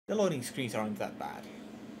The loading screens aren't that bad.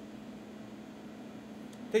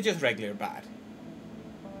 They're just regular bad.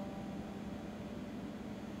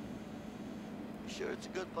 Sure it's a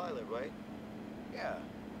good pilot, right? Yeah,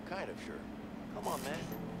 kind of sure. Come on, man.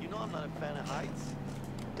 You know I'm not a fan of heights.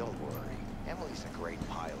 Don't worry. Emily's a great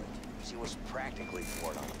pilot. She was practically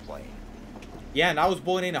born on a plane. Yeah, and I was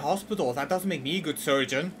born in a hospital. That doesn't make me a good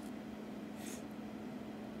surgeon.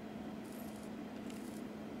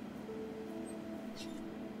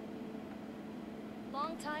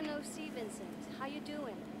 Long time no see, Vincent. How you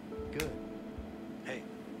doing? Good. Hey,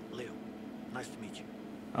 Leo. Nice to meet you.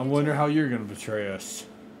 I wonder how you're gonna betray us.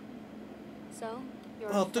 So, you're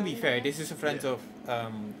Well, to be fair, this is a friend of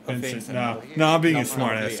Vincent. Vincent. No, I'm being a Not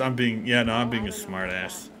smartass. Leo. I'm being, yeah, no, I'm being a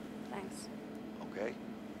smartass. Thanks. Okay.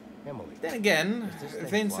 Emily. Then again, Does this thing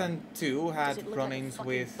Vincent too Does had it look run-ins like a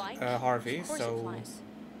with fucking bike? Harvey, Of course it so flies.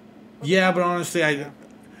 Yeah, but honestly,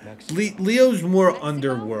 Mexico. Leo's more Mexico?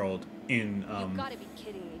 underworld in You've gotta be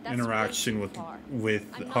kidding me. That's interaction way with too far.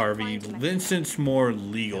 I'm not Harvey. flying to Mexico. Vincent's more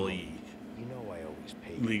legally You know I always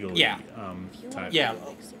pay you. legally Yeah. If you wanna type. Yeah, go to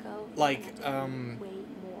Mexico, like, you're gonna have to pay way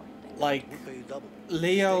more than like We'll pay you double.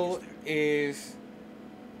 Leo Steak is is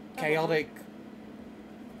chaotic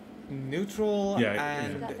neutral, Yeah,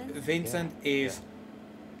 and yeah. Vincent is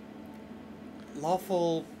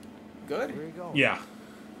lawful good. Where are you going? Yeah.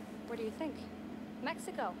 Where do you think?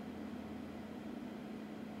 Mexico.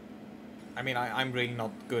 I mean, I'm really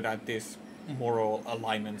not good at this moral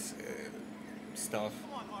alignments stuff.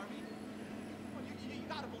 Come on, Harvey. You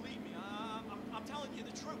gotta believe me. I'm telling you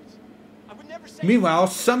the truth. I would never say. Meanwhile,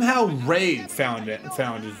 somehow Ray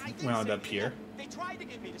wound up here. They tried to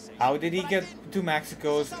get me to say. How did he but I get didn't. to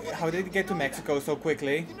Mexico? How did he get to Mexico so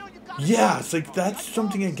quickly? You know you gotta Yeah, know. it's like that's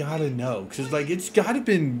something I gotta know, cause like it's gotta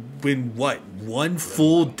been what, one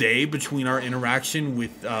full day between our interaction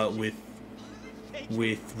with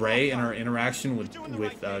Ray and our interaction with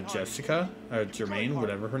Jessica, Jermaine,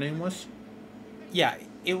 whatever her name was. Yeah,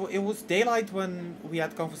 it was daylight when we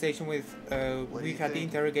had conversation with What do we you had the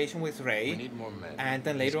think? interrogation with We Ray, need more men. and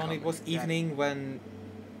then later on it was evening when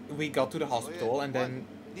we got to the hospital, and then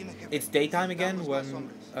it's daytime again when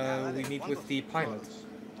we meet with the pilot.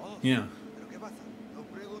 Yeah.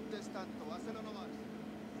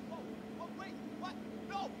 Whoa, wait, what?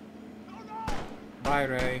 No, no. Bye,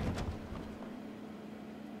 Ray.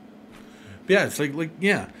 Yeah, it's like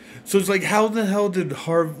yeah. So it's like, how the hell did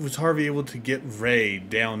was Harvey able to get Ray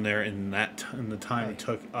down there in the time it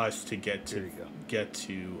took us to get Here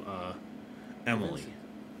to you go. Emily?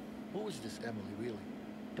 Who is this Emily, really?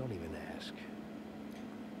 Don't even ask.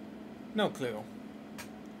 No clue.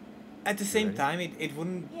 At the same ready? time, it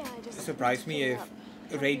wouldn't Yeah, I just surprise me if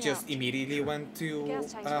Help Ray me just out. immediately went to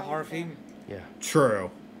Gas tank's right over Harvey, there. Yeah.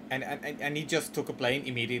 True. and he just took a plane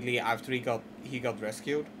immediately after he got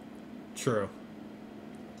rescued. True.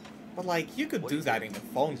 But like, you could What do you that think? in a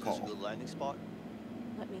phone Is this call. a good landing spot?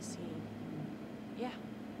 Let me see. Yeah,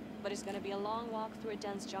 but it's gonna be a long walk through a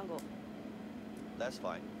dense jungle. That's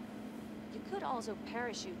fine. You could also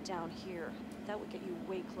parachute down here. That would get you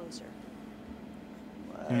way closer.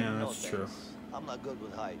 Well, Yeah, no that's true. thanks. I'm not good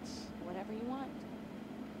with heights. Whatever you want.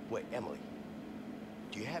 Wait, Emily.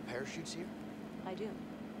 Do you have parachutes here? I do.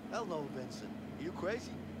 Hell no, Vincent. Are you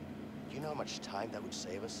crazy? Do you know how much time that would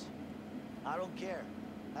save us? I don't care.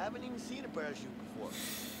 I haven't even seen a parachute before.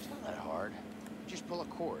 It's not that hard. Just pull a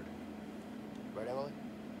cord. Right, Emily?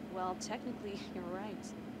 Well, technically, you're right.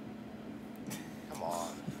 Come on.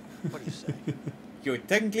 What do you say? You're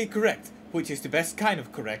technically correct, which is the best kind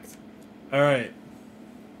of correct. All right.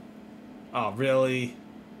 Oh, really?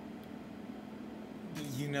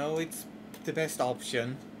 You know, it's the best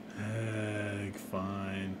option.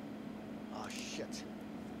 Fine. Oh, shit.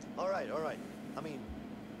 All right. I mean,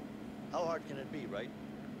 how hard can it be, right?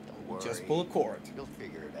 Don't worry. Just pull a cord. You'll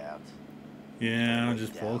figure it out. Yeah, I'll Put it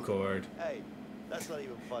just pull a down. cord. Hey, that's not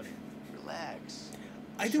even funny. Relax.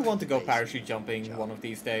 I do want to go parachute jumping one of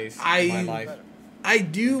these days in my I- life. I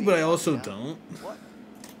do, but I also don't. What?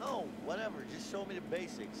 No, whatever. Just show me the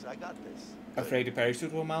basics. I got this. Afraid the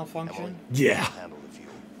parachute will malfunction? Emily, Yeah, handle the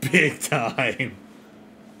fuel. big time.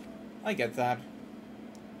 I get that.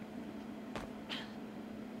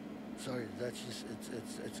 Sorry, that's just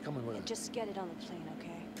it's coming with And us. just get it on the plane,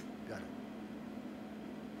 okay? Got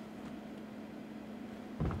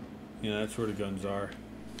it. Yeah, that's where the guns are.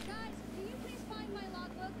 Guys, can you please find my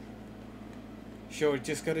logbook? Sure,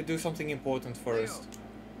 just gotta do something important first.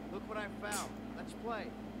 Look what I found. Let's play.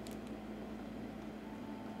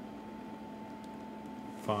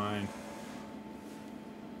 Fine.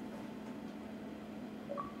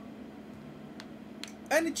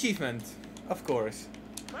 An achievement, of course.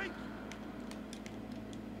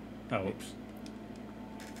 Oh, oops.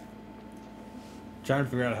 Trying to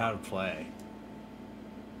figure out how to play.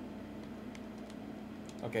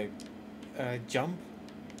 Okay. Jump.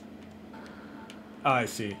 Oh, I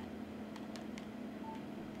see.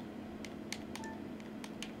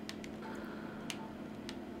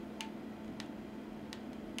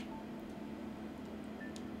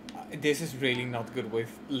 This is really not good with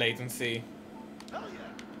latency. Hell yeah.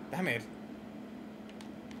 Damn it.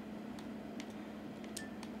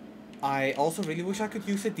 I also really wish I could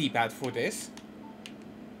use a D-pad for this.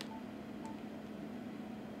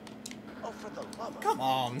 Oh, for the love of... Come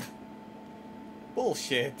on.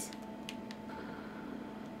 Bullshit.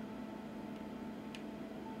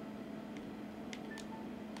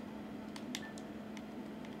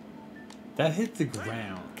 That hit the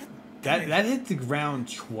ground. That hit the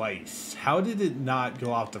ground twice. How did it not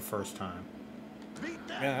go off the first time? Beat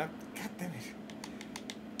that. Yeah, god damn it.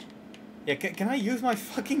 Yeah, can I use my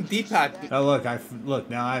fucking D-pad? Oh look,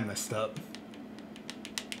 now I messed up.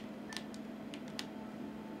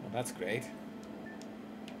 Well, that's great.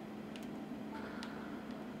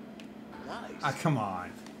 Nice. Ah, come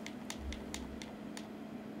on.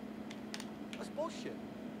 That's bullshit.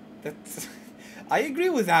 That's... I agree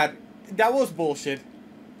with that. That was bullshit.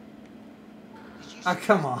 Ah,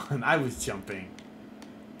 come on. I was jumping.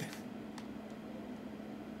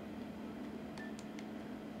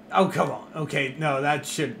 Oh, come on. Okay, no, that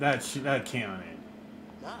counted.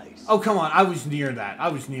 Nice. Oh, come on. I was near that.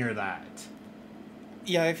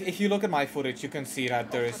 Yeah, if you look at my footage, you can see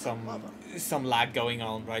that there is some lag going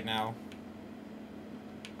on right now.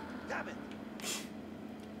 Damn it.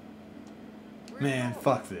 Man,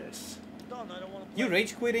 fuck this. Done, I don't want to You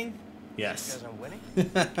rage quitting? Yes. Because I'm winning? No,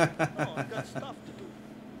 I've got stuff to do.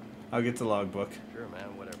 I'll get the logbook. Sure,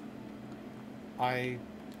 man, whatever. I...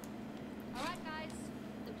 Alright, guys.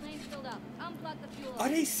 The plane's filled up. Unplug the fuel Are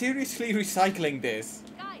line. they seriously recycling this?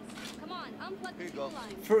 Guys, come on. Unplug the Here you fuel go.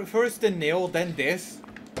 line. First the nail, then this?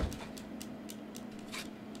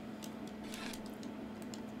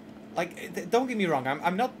 Like, don't get me wrong,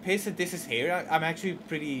 I'm not pissed that this is here. I'm actually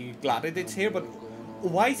pretty glad that it's here, but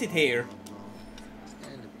why is it here?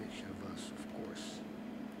 And a picture of us, of course.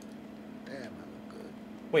 Damn, I look good.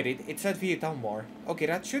 Wait, it said Vietnam War. Okay,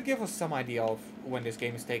 that should give us some idea of when this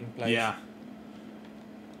game is taking place. Yeah.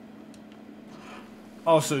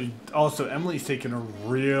 Also, Emily's taking a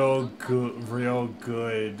real good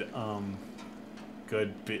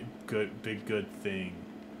thing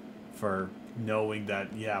for knowing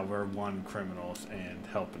that, yeah, we're one criminals and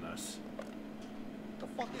helping us. The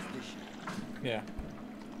fuck is this shit? Yeah.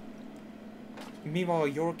 Meanwhile,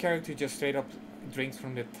 your character just straight up drinks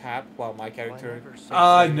from the tap, while my character...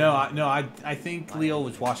 No, I think Leo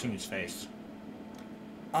was washing his face.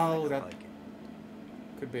 Oh, that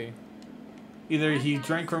could be. Either he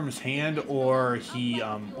drank from his hand or he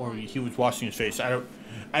was washing his face. I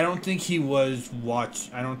don't think he was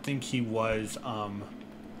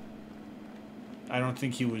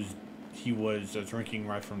drinking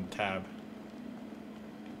right from the tab.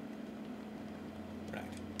 Right.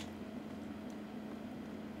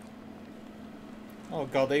 Oh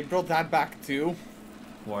god, they brought that back too.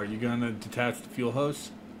 Well, are you gonna detach the fuel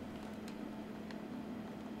hose?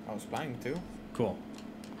 I was planning to. Cool.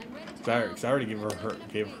 I'm ready to Because I already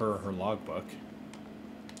gave her her logbook.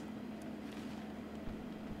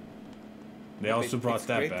 They also brought it's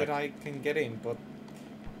that great back. that I can get in, but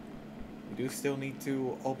we do still need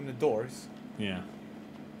to open the doors. Yeah.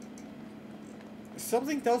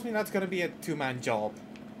 Something tells me that's gonna be a two-man job.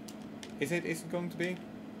 Is it going to be?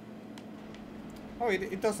 Oh,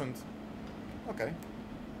 it doesn't. Okay.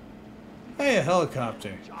 Hey, a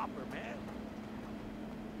helicopter. Chopper, man.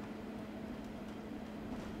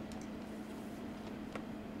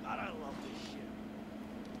 God, I love this shit.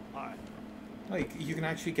 Alright. Like, you can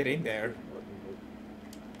actually get in there.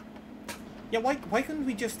 Yeah, why couldn't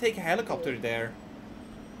we just take a helicopter there?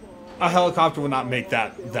 A helicopter will not make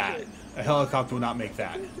that. A helicopter will not make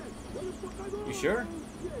that. You sure?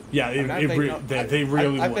 Yeah, I mean, they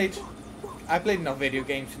really would. I played enough video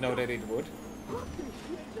games to know that it would.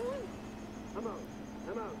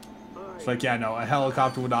 It's like, yeah, no, a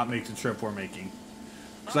helicopter would not make the trip we're making.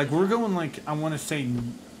 It's like we're going, like, I want to say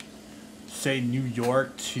New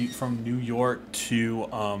York from New York to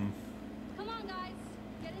Come on, guys.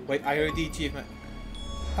 Get in Wait, I heard the achievement.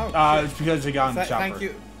 Oh, shit. it's because they got on the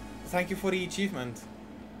chopper. Thank you for the achievement.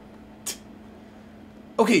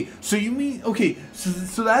 Okay, so you mean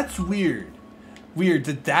so that's weird. Weird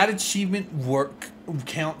that achievement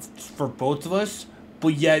counts for both of us,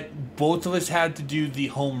 but yet both of us had to do the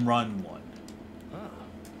home run one.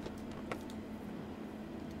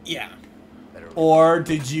 Yeah. Better Or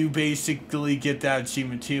did you basically get that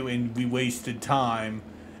achievement too and we wasted time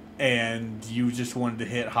and you just wanted to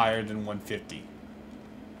hit higher than 150?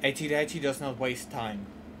 Edgy does not waste time.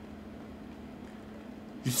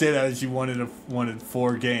 You say that as you wanted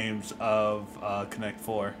 4 games of Connect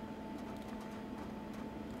 4.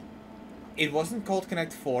 It wasn't called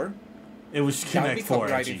Connect 4. It was That would Connect be 4.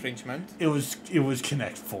 copyright Edgy. infringement. It was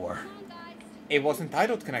Connect 4. It wasn't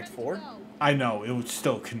titled Connect 4. I know, it was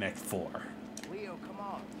still Connect 4. Leo, come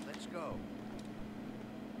on, let's go.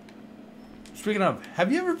 Speaking of,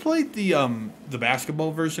 have you ever played the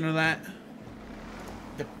basketball version of that?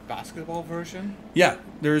 The basketball version? Yeah,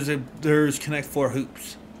 there's Connect 4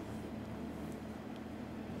 hoops.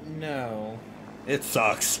 No. It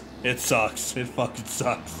sucks. It sucks. It fucking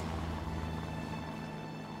sucks.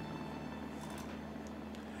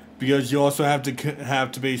 Because you also have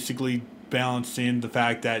to basically balance in the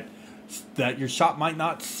fact that your shot might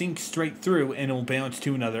not sink straight through and it will bounce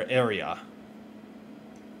to another area.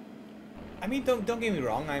 I mean, don't get me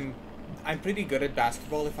wrong. I'm pretty good at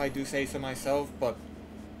basketball, if I do say so myself. But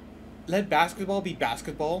let basketball be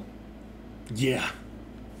basketball. Yeah.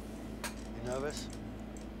 You nervous?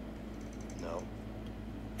 No.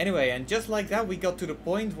 Anyway, and just like that, we got to the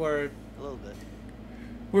point where A little bit.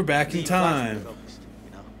 We're back in The time. Focused,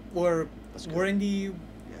 you know? we're That's we're good.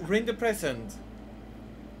 we're in the present.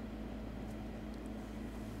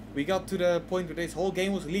 We got to the point where this whole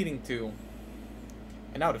game was leading to.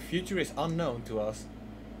 And now the future is unknown to us.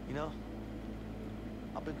 You know,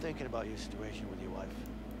 I've been thinking about your situation with your wife.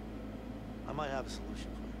 I might have a solution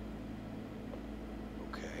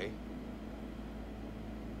for you. Okay.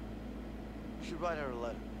 You should write her a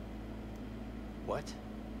letter. What?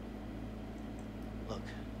 Look,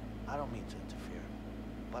 I don't mean to interfere,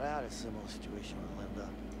 but I had a similar situation with Linda.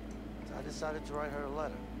 So I decided to write her a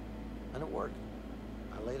letter. And it worked.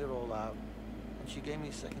 I laid it all out, and she gave me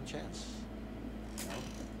a second chance. You know?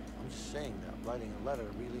 I'm just saying that writing a letter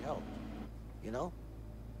really helped. You know?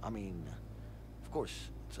 I mean, of course,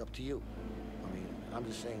 it's up to you. I mean, I'm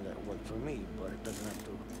just saying that it worked for me, but it doesn't have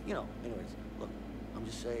to, you know. Anyways, look, I'm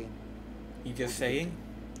just saying. You just saying?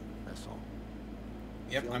 That's all.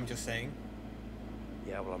 Yep, Feel I'm me? just saying.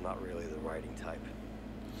 Yeah, well, I'm not really the writing type.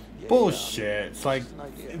 Yeah, Bullshit. I mean, It's like just an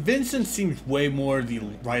idea. Vincent seems way more the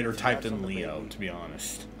writer type than Leo, to be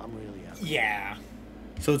honest. I'm really happy. Yeah.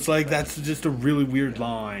 So it's like that's just a really weird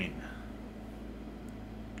line.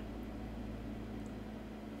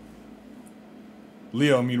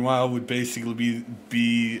 Leo, meanwhile, would basically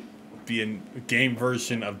be a game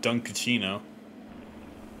version of Dunkachino.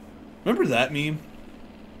 Remember that meme?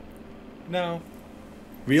 No.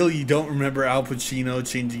 Really, you don't remember Al Pacino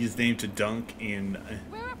changing his name to Dunk in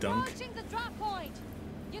We're Dunk? approaching the drop point.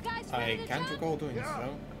 You guys I ready to can't jump? recall doing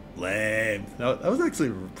so. Lame. That was actually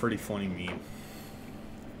a pretty funny meme.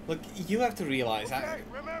 Look, you have to realize.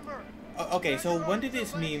 remember. Okay, so when did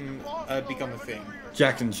this meme become a thing?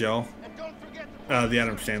 Jack and Jill, And don't forget the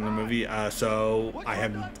Adam Sandler movie. So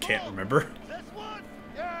can't remember. this one.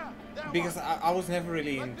 Yeah. That Because one. I was never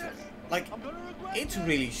really Like into. this. Like, I'm gonna regret it's this.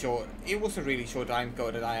 really short. It was a really short time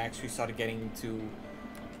ago that I actually started getting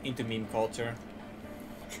into meme culture.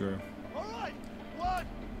 True. All right. 1,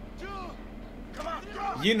 2. Come on.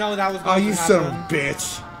 Go. You know that was Oh, going you to son of happen. a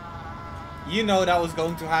bitch. You know that was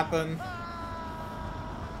going to happen.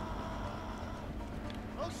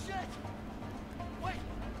 Oh shit. Wait.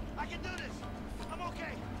 I can do this. I'm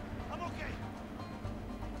okay. I'm okay.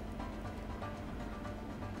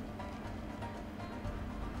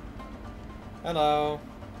 Hello.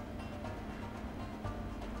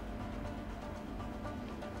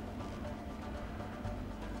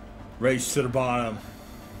 Race to the bottom.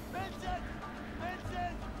 Vincent.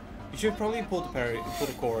 Vincent. You should probably pull the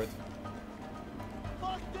cord.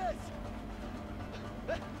 Fuck this.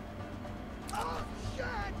 Oh shit.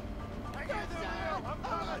 I got there. I'm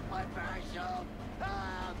good. My parachute.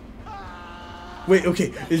 Wait,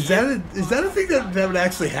 okay, is that a thing that would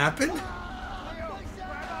actually happen?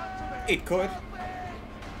 It could.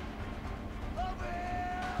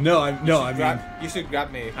 No, I mean, You should grab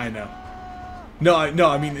me. I know. No,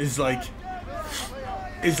 I mean, it's like,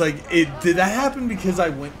 did that happen because I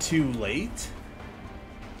went too late?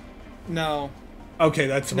 No. Okay,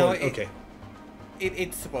 that's No, okay.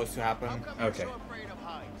 It's supposed to happen. Okay. Afraid of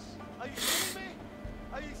heights. Are you kidding me?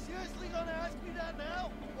 Are you seriously gonna ask me that now?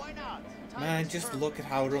 Why not? Man, just look at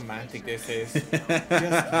how romantic this is.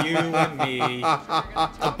 Just you and me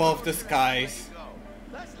above the skies.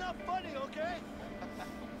 That's not funny, okay?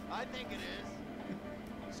 I think it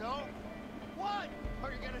is. So, what? Are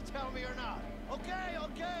you gonna tell me or not? Okay,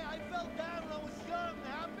 I fell down when I was young.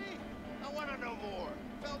 Happy? I wanna know more.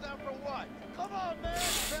 fell down from what? Come on, man!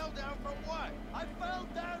 Fell down from what? I fell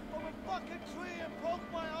down from a fucking tree and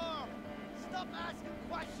broke my arm. Stop asking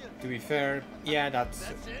questions. To be fair, yeah, that's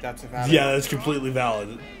a valid. Yeah, that's completely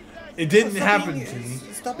valid. It didn't happen to me.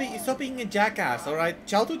 Stop being a jackass, alright?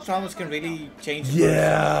 Childhood traumas can really change.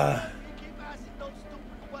 Yeah. You keep asking those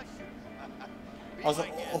stupid questions. Also,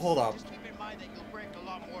 hold up. Just keep in mind that you'll break a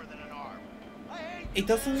lot more than an arm. I hate It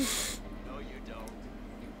doesn't. No, you don't.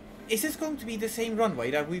 Is this going to be the same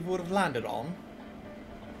runway that we would have landed on?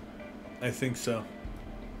 I think so.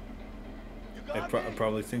 You I got me?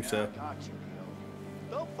 probably think so. Got you,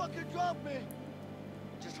 Leo. Don't fucking drop me.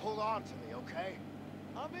 Just hold on to me, okay?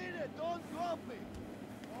 I mean it. Don't drop me.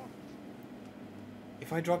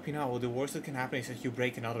 If I drop you now, the worst that can happen is that you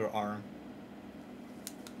break another arm.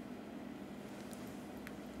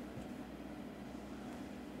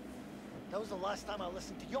 That was the last time I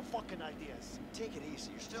listened to your fucking ideas. Take it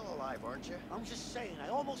easy. You're still alive, aren't you? I'm just saying, I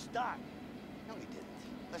almost died. No, you didn't.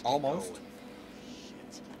 Let's keep Almost. going.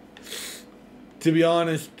 Shit. To be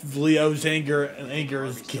honest, Leo's anger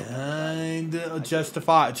is kinda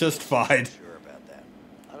justified. Sure about that.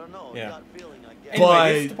 I don't know. Yeah. Gut feeling, I guess.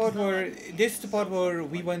 Anyway, But- this is the part where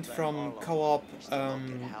we went from co-op,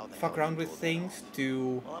 fuck around with things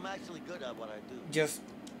to Well, I'm actually good at what I do. just.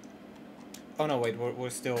 Oh no, wait, we're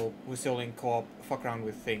still in co-op fuck around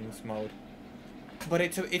with things mode. But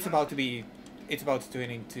it's about to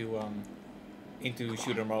turn into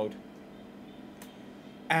shooter mode.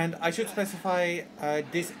 And I should specify,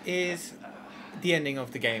 this is the ending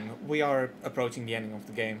of the game. We are approaching the ending of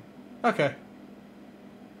the game. Okay.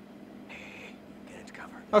 Get into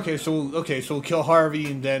cover. Okay, so we'll kill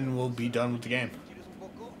Harvey and then we'll be done with the game.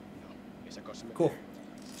 Cool.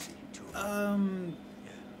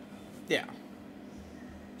 Yeah.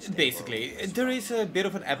 Basically, there is a bit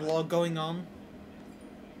of an epilogue going on.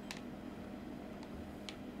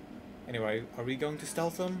 Anyway, are we going to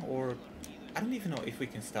stealth them, or I don't even know if we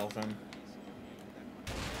can stealth them.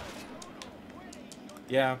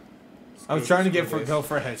 Yeah. I was trying to go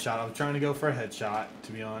for a headshot. I was trying to go for a headshot,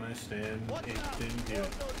 to be honest, and it didn't do it.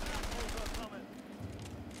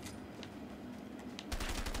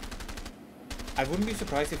 I wouldn't be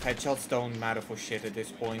surprised if headshots don't matter for shit at this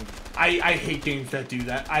point. I hate games that do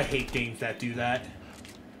that. I hate games that do that.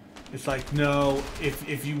 It's like, no,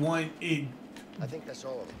 if you want it, I think that's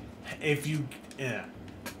all of them. if you, yeah.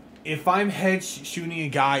 If I'm shooting a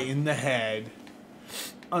guy in the head,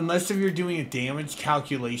 unless if you're doing a damage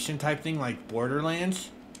calculation type thing like Borderlands,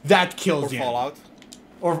 that kills Or the Fallout.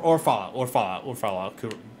 Or Fallout.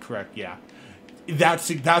 Correct, yeah. That's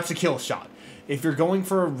a kill shot. If you're going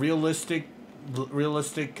for a realistic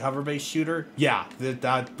cover-based shooter, yeah,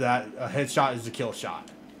 that a headshot is a kill shot.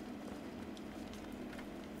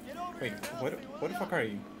 Wait, what the fuck are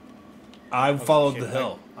you? I followed shit, the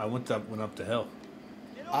hill. I went up the hill.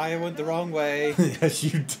 I went the wrong way. Yes,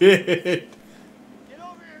 you did. Get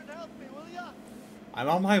over here and help me, will ya? I'm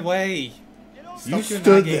on my way. Get over You your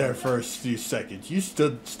stood nagging. there for a few seconds. You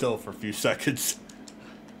stood still for a few seconds.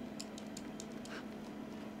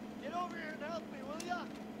 Get over here and help me, will ya?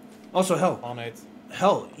 Also, On it.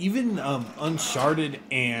 even Uncharted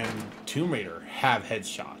and Tomb Raider have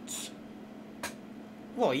headshots.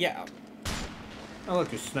 Well, yeah. Oh,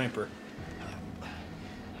 look, a sniper.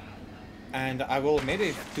 And I will admit,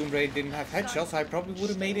 if Tomb Raider didn't have headshots, I probably would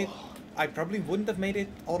have made it. I probably wouldn't have made it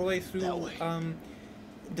all the way through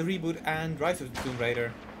the reboot and Rise of the Tomb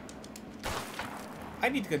Raider. I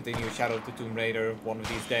need to continue Shadow of the Tomb Raider one of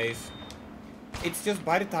these days. It's just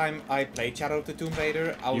by the time I played Shadow of the Tomb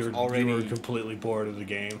Raider, I was already. You were completely bored of the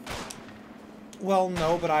game. Well,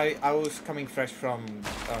 no, but I was coming fresh from.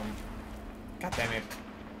 God damn it!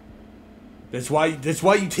 That's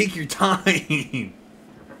why you take your time.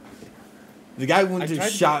 The guy wouldn't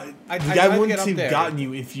have shot. The guy wouldn't have gotten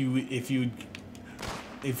you if you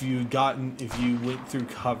went through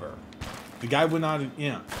cover. The guy would not.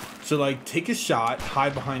 Yeah. So like, take a shot,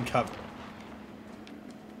 hide behind cover.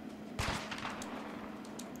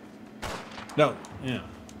 No. Yeah.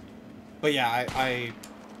 But yeah,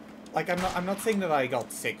 I'm not saying that I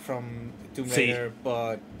got sick from Tomb Raider,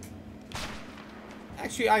 but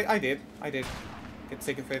actually I did get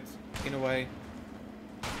sick of it in a way.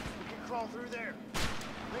 We can crawl through there.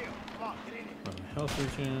 Leo, come on, get in here.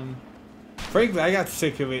 Health regen. Frankly, I got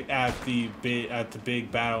sick of it at the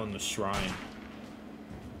big battle in the shrine.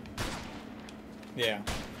 Yeah.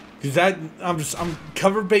 Because I'm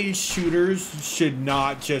cover-based shooters should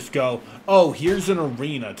not just go, oh, here's an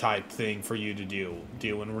arena type thing for you to do,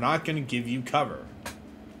 and we're not going to give you cover.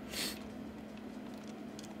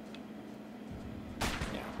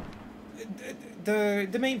 Yeah.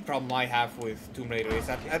 The main problem I have with Tomb Raider is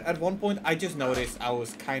that at one point I just noticed I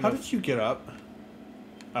was kind How of... did you get up?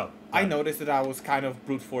 Oh. I noticed that I was kind of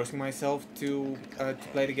brute forcing myself to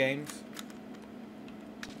play the games.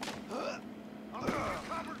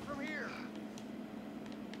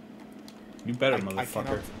 You better,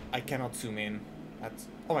 motherfucker. I cannot zoom in. That's...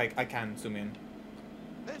 Oh, I can zoom in.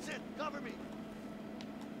 Vincent, cover me.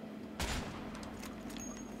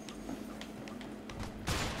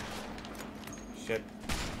 Shit.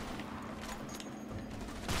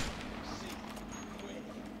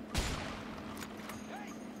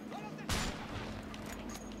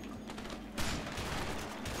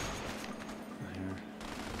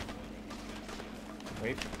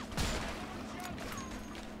 Wait.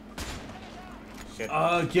 Shit.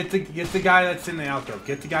 Get the guy that's in the alcove.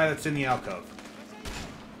 Get the guy that's in the alcove.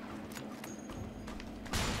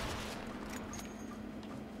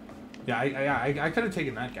 Yeah, I could have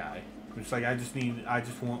taken that guy. It's like I just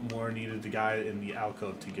want more needed the guy in the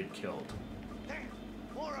alcove to get killed. Damn,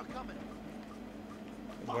 more are coming.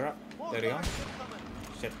 Where up? There you go.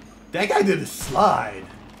 Shit. That guy did a slide.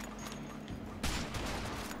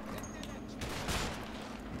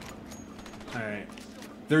 Alright.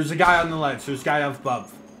 There's a guy on the ledge. There's a guy up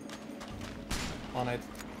above. On it.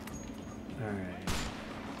 Alright.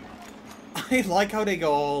 I like how they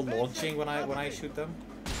go all launching when I shoot them.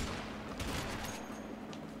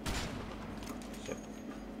 Shit.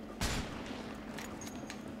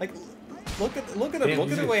 Like, look at them. Damn,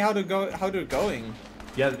 Look at the way how they're going.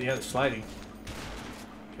 Yeah, they're sliding.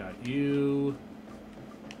 Got you.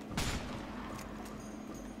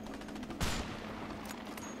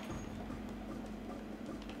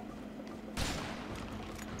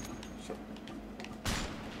 Shit.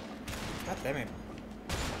 God damn it.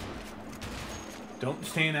 Don't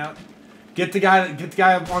stand out. Get the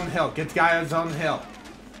guy up on the hill. Get the guy that's on the hill.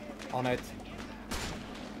 On it.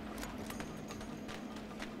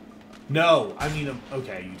 No, I mean,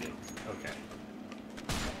 okay, you did. Okay.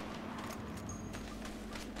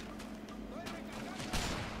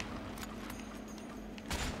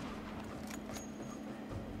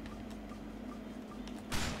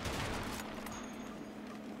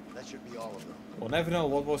 That should be all of them. We'll never know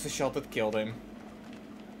what was the shot that killed him.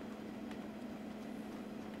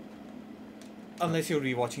 Unless you're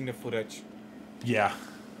rewatching the footage. Yeah.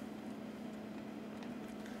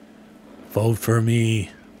 Vote for me.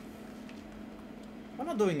 I'm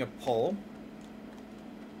not doing a poll.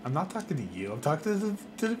 I'm not talking to you. I'm talking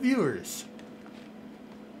to the viewers.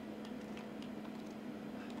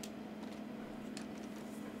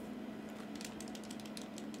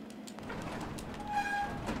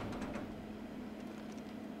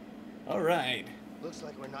 All right. Looks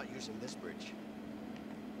like we're not using this bridge.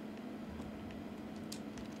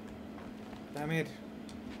 Damn it.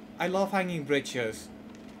 I love hanging bridges.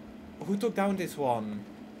 Who took down this one?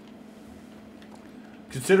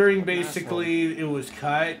 Considering basically it was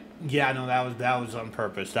cut, yeah, no, that was on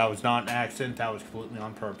purpose. That was not an accident. That was completely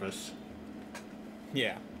on purpose.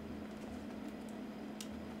 Yeah.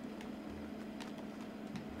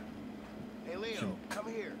 Hey, Leo,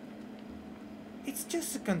 come here. It's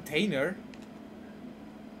just a container.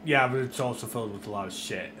 Yeah, but it's also filled with a lot of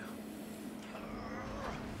shit.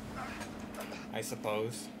 I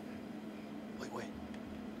suppose. Wait.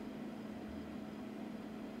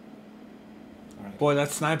 Alright. Boy, that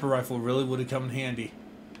sniper rifle really would have come in handy.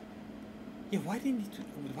 Yeah, why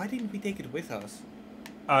didn't we take it with us?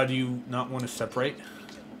 Do you not want to separate?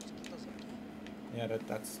 Yeah,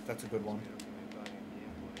 that's a good one.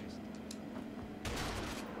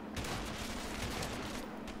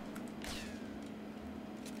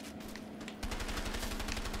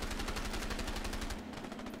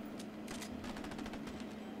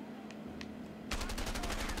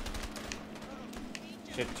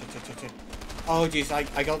 Shit. Oh jeez,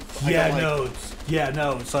 I got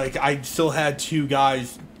no, it's like I still had two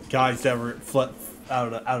guys that were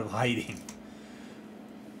out of hiding.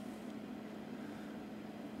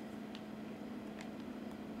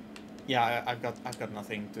 Yeah, I've got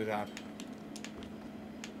nothing to that.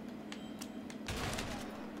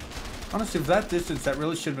 Honestly, with that distance, that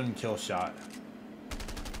really should have been a kill shot.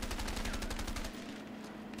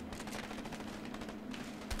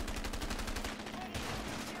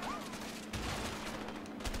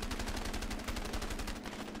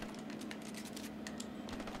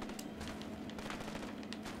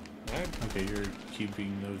 Okay, you're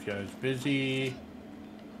keeping those guys busy.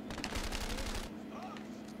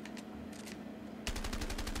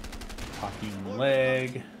 Popping in the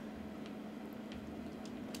leg.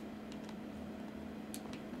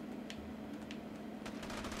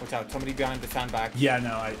 Watch out, somebody behind the sandbag. Yeah,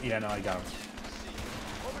 no, I got him.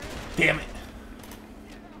 Damn it.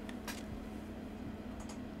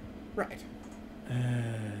 Right.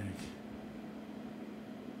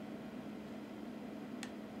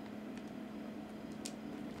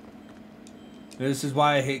 This is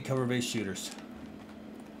why I hate cover-based shooters.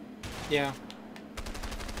 Yeah.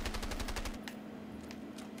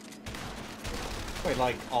 Wait,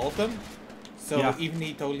 like all of them? So Yeah. even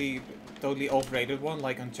the totally overrated one,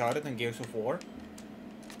 like Uncharted and Gears of War.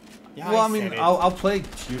 Yeah, Well, I said mean, it. I'll play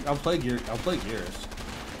Gears.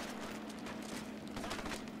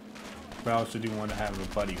 But I also do want to have a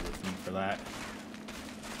buddy with me for that.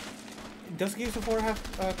 Does Gears of War have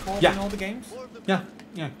co-op Yeah. in all the games? Yeah,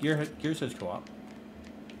 yeah. Gears has co-op.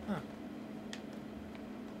 Huh.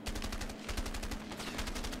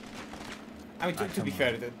 I mean, to be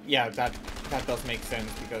fair, that does make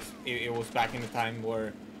sense because it was back in the time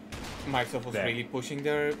where Microsoft was really pushing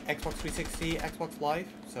their Xbox 360, Xbox Live,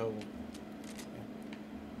 so yeah.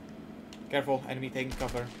 Careful, enemy taking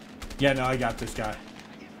cover. Yeah, no, I got this guy.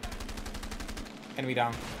 Enemy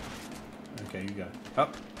down. Okay, you got it.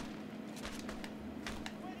 Up.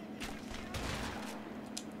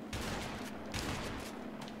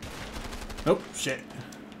 Nope, shit.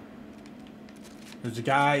 There's a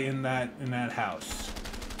guy in that house.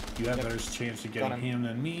 You have a better chance of getting him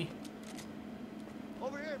than me.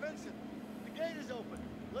 Over here, Vincent. The gate is open.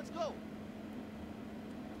 Let's go.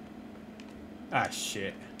 Ah,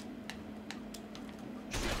 shit.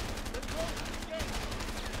 Let's close the gate.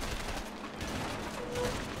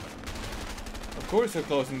 Of course they're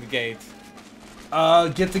closing the gate.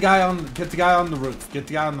 Get the guy on the roof. Get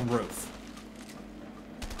the guy on the roof.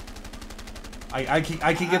 I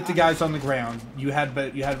can get the guys on the ground. You had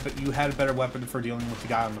a better weapon for dealing with the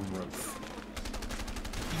guy on the roof.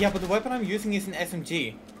 Yeah, but the weapon I'm using is an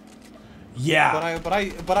SMG. Yeah. I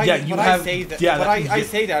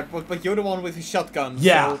say that, but you're the one with the shotgun.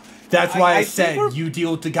 Yeah. So That's why I said you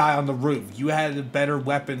deal with the guy on the roof. You had a better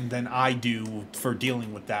weapon than I do for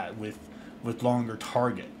dealing with that with longer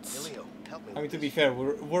targets. Elio, help me I mean, with to be this. fair,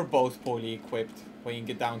 we're both poorly equipped when you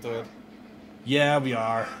get down to it. Yeah, we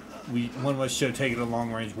are. One of us should have taken a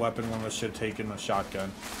long range weapon. One of us should have taken a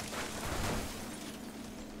shotgun.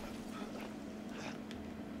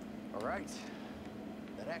 All right.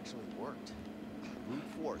 That actually worked. Brute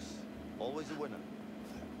force. Always a winner.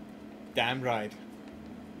 Damn right.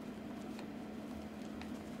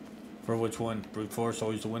 For which one? Brute force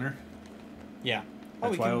always the winner. Yeah.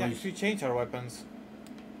 That's We why I can always actually change our weapons.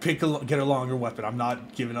 get a longer weapon. I'm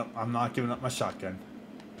not giving up my shotgun.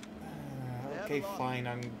 Okay, fine.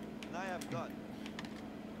 And I have gun.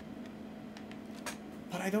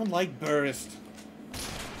 But I don't like burst.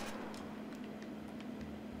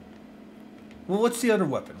 Well, what's the other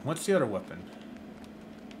weapon?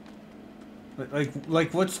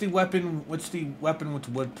 Like what's the weapon with the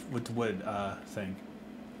wood thing?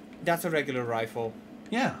 That's a regular rifle.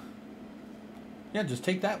 Yeah. Yeah, just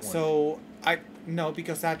take that one. So no,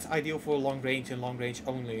 because that's ideal for long range and long range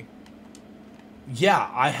only. Yeah,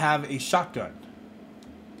 I have a shotgun.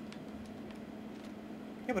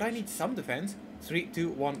 Yeah, but I need some defense. 3, 2,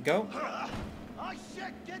 1, go. Oh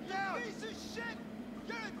shit! Get down! Piece of shit!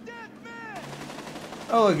 You're a dead man!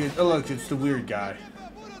 Oh look, it's the weird guy.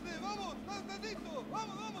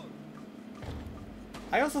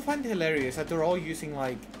 I also find it hilarious that they're all using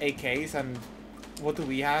like AKs, and what do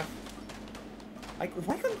we have? Like,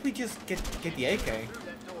 why couldn't we just get the AK?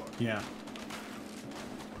 Yeah.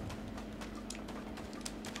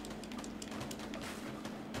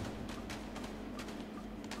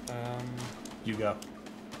 You go.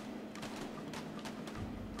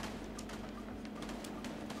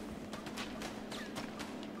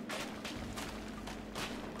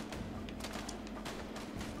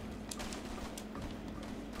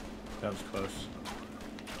 That was close.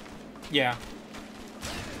 Yeah.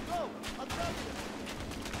 Go! I'll grab you.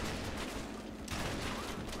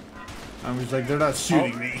 I was like, they're not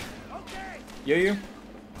shooting me. Okay! Yuyu?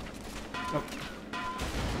 Oh.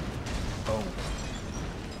 Oh.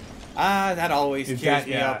 Ah, that always cheers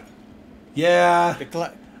me up. Yeah. The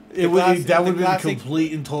That would have been classic-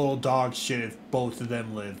 complete and total dog shit if both of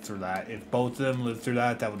them lived through that. If both of them lived through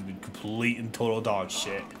that, that would have been complete and total dog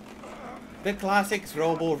shit. The classic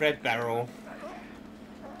throwable red barrel.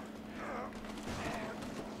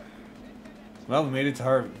 Well, we made it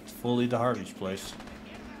to fully to Harvey's place.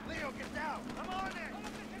 Leo, get down! I'm on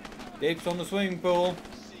it! Dips on the swimming pool.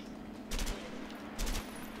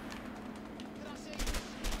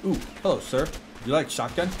 Ooh, hello, sir. Do you like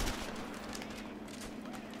shotgun?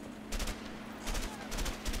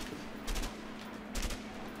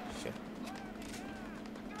 Shit.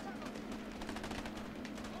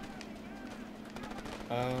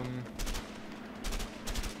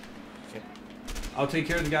 I'll take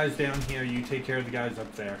care of the guys down here. You take care of the guys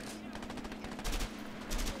up there.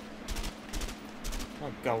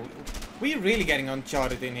 Oh god, we're really getting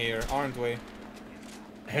uncharted in here, aren't we?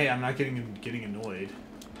 Hey, I'm not getting annoyed.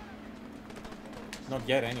 Not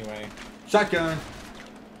yet, anyway. Shotgun.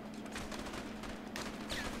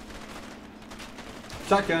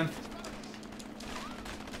 Shotgun.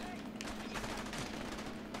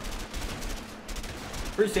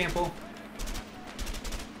 Free sample.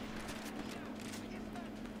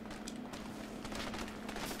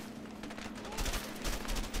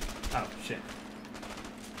 Oh shit.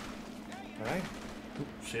 Alright. Oop,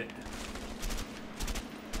 shit.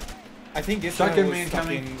 I think this Shotgun guy man was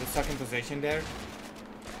coming. stuck in position there.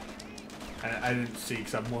 I didn't see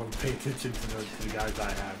because I'm more paying attention to the guys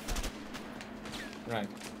I have. Right.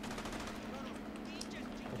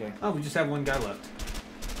 Okay. Oh, we just have one guy left.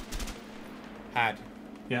 Had.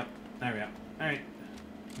 Yep. There we go. Alright.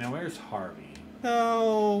 Now where's Harvey?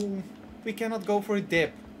 No, we cannot go for a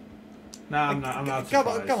dip. No, I'm not Come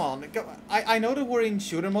surprised. on, come on. I know that we're in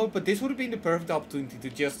shooter mode, but this would have been the perfect opportunity to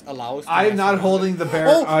just allow us to I'm mess not around. holding the bear.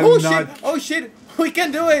 Oh, I'm oh not. shit! Oh shit! We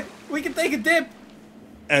can do it! We can take a dip!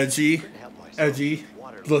 Edgy. Couldn't help myself. Edgy.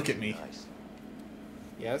 Water Look at looked me. nice.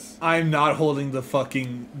 Yes. I'm not holding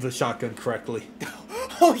the shotgun correctly.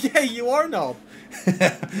 Oh yeah, you are not.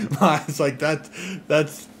 It's like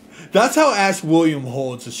that's how Ash Williams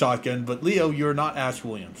holds a shotgun, but Leo, you're not Ash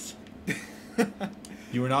Williams.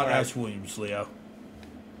 You are not Alright. Ash Williams, Leo.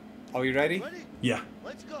 Are we ready? Ready? Yeah.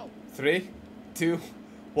 Let's go. 3, 2,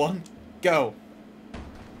 1, go.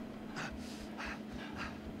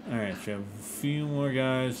 Alright, so we have a few more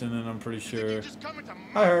guys, and then I'm pretty Think sure. you're just coming to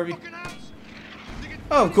Hi, Harvey. my fucking house? Think it's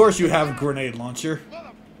Oh, of course you have a grenade launcher.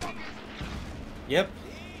 motherfuckers? Yep.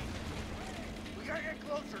 We gotta get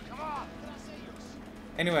closer. Come on.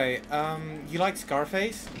 Anyway, you like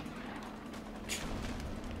Scarface?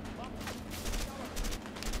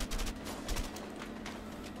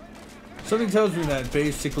 Something tells me that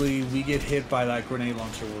basically we get hit by that grenade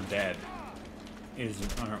launcher, we're dead.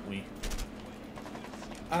 Aren't we?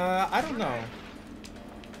 I don't know.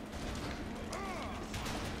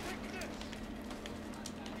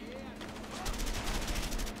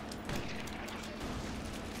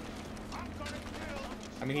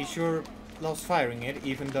 I mean, he sure loves firing it,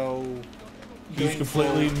 even though He's doing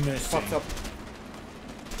completely so missing. fucked up.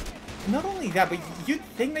 Not only that, but you'd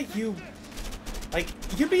think that you'd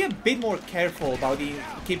be a bit more careful about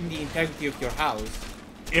keeping the integrity of your house.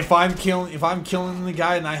 If I'm killing the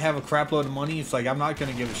guy and I have a crap load of money, it's like I'm not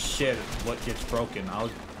gonna give a shit what gets broken. I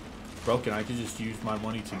could just use my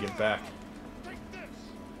money to get back.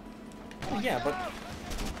 Well, yeah, but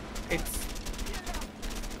it's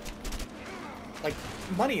like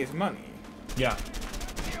money is money. Yeah.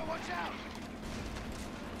 Here, watch out.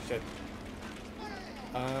 Shit.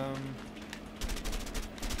 God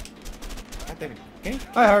damn it. Can you?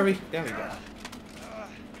 Hi, Harvey. There we go.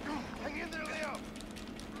 Hang in there, Leo.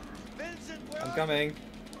 Vincent, where I'm are coming.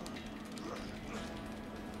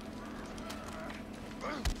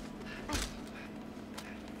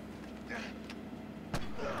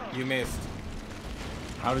 You missed.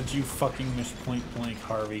 How did you fucking miss point blank,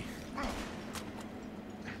 Harvey?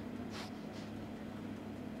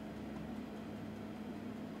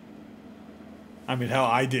 I mean, hell,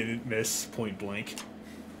 I didn't miss point blank.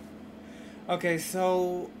 Okay,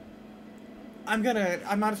 so I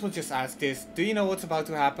might as well just ask this. Do you know what's about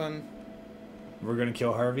to happen? We're gonna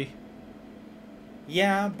kill Harvey?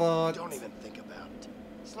 Yeah, but Don't even think about it.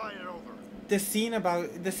 Slide it over. the scene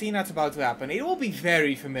that's about to happen, it will be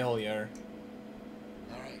very familiar.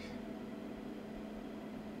 All right.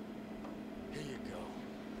 Here you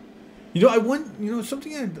go. You know,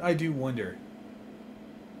 something I do wonder.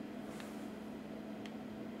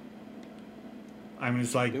 I mean,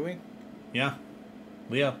 it's like, Do we? yeah,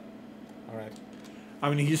 Leo. All right. I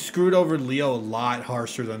mean, he screwed over Leo a lot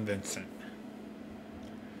harsher than Vincent.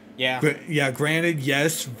 Yeah. Yeah, granted,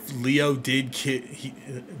 yes, Leo did kill.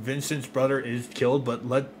 Vincent's brother is killed,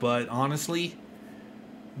 but honestly,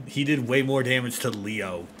 he did way more damage to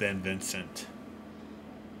Leo than Vincent.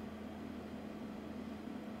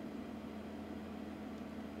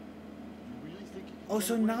 You really think you can Oh, get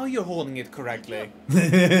so away? now you're holding it correctly.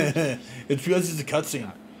 It's because it's a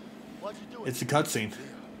cutscene. Why'd you do it? It's a cutscene.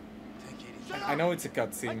 Take it easy. I know it's a I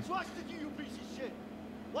cutscene. trusted you, you piece of shit.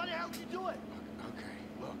 Why the hell did you do it? Okay,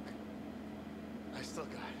 look. I still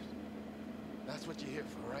got it. That's what you're here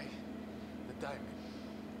for, right? The diamond.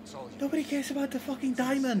 It's all you. Nobody cares about the fucking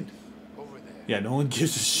diamond. Over there. Yeah, no one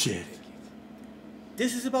gives a shit. Take it.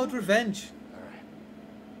 This is about revenge. All right.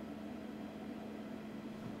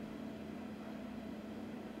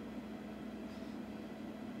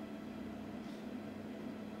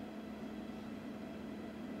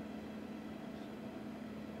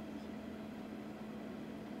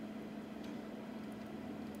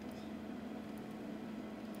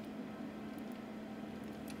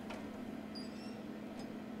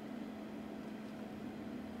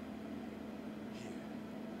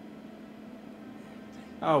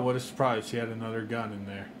 Oh, what a surprise! He had another gun in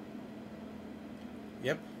there.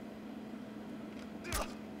 Yep.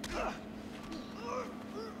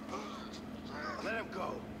 Let him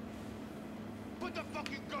go. Put the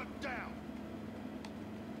fucking gun down.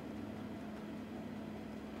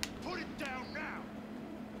 Put it down now.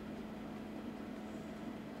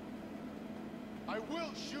 I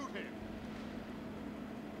will shoot him.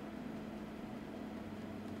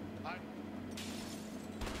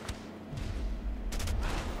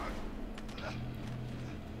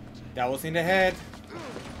 That was in the head.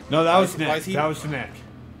 No, that was Why neck. is he- That was the neck.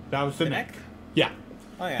 That was the neck. Yeah.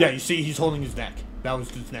 Oh yeah. Yeah, you see, he's holding his neck. That was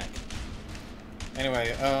his neck.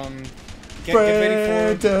 Anyway, get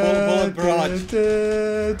ready for bullet barrage.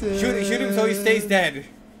 Shoot him so he stays dead.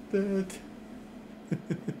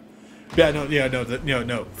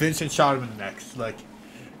 No. Vincent shot him in the neck. Like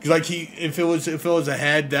if it was a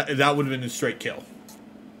head, that would have been a straight kill.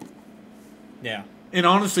 Yeah. And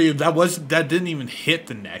honestly, that didn't even hit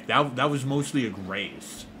the neck. That was mostly a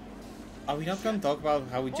graze. Are we not gonna talk about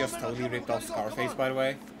how we just totally ripped off Scarface, by the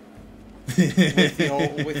way? with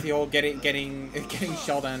the whole getting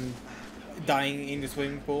shot and dying in the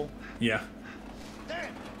swimming pool. Yeah.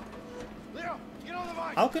 Leo, get on the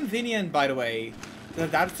bike. How convenient, by the way.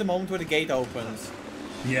 That's the moment where the gate opens.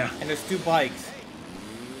 Yeah. And there's two bikes.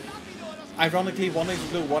 Ironically, one is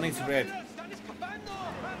blue, one is red.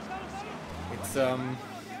 It's Yep.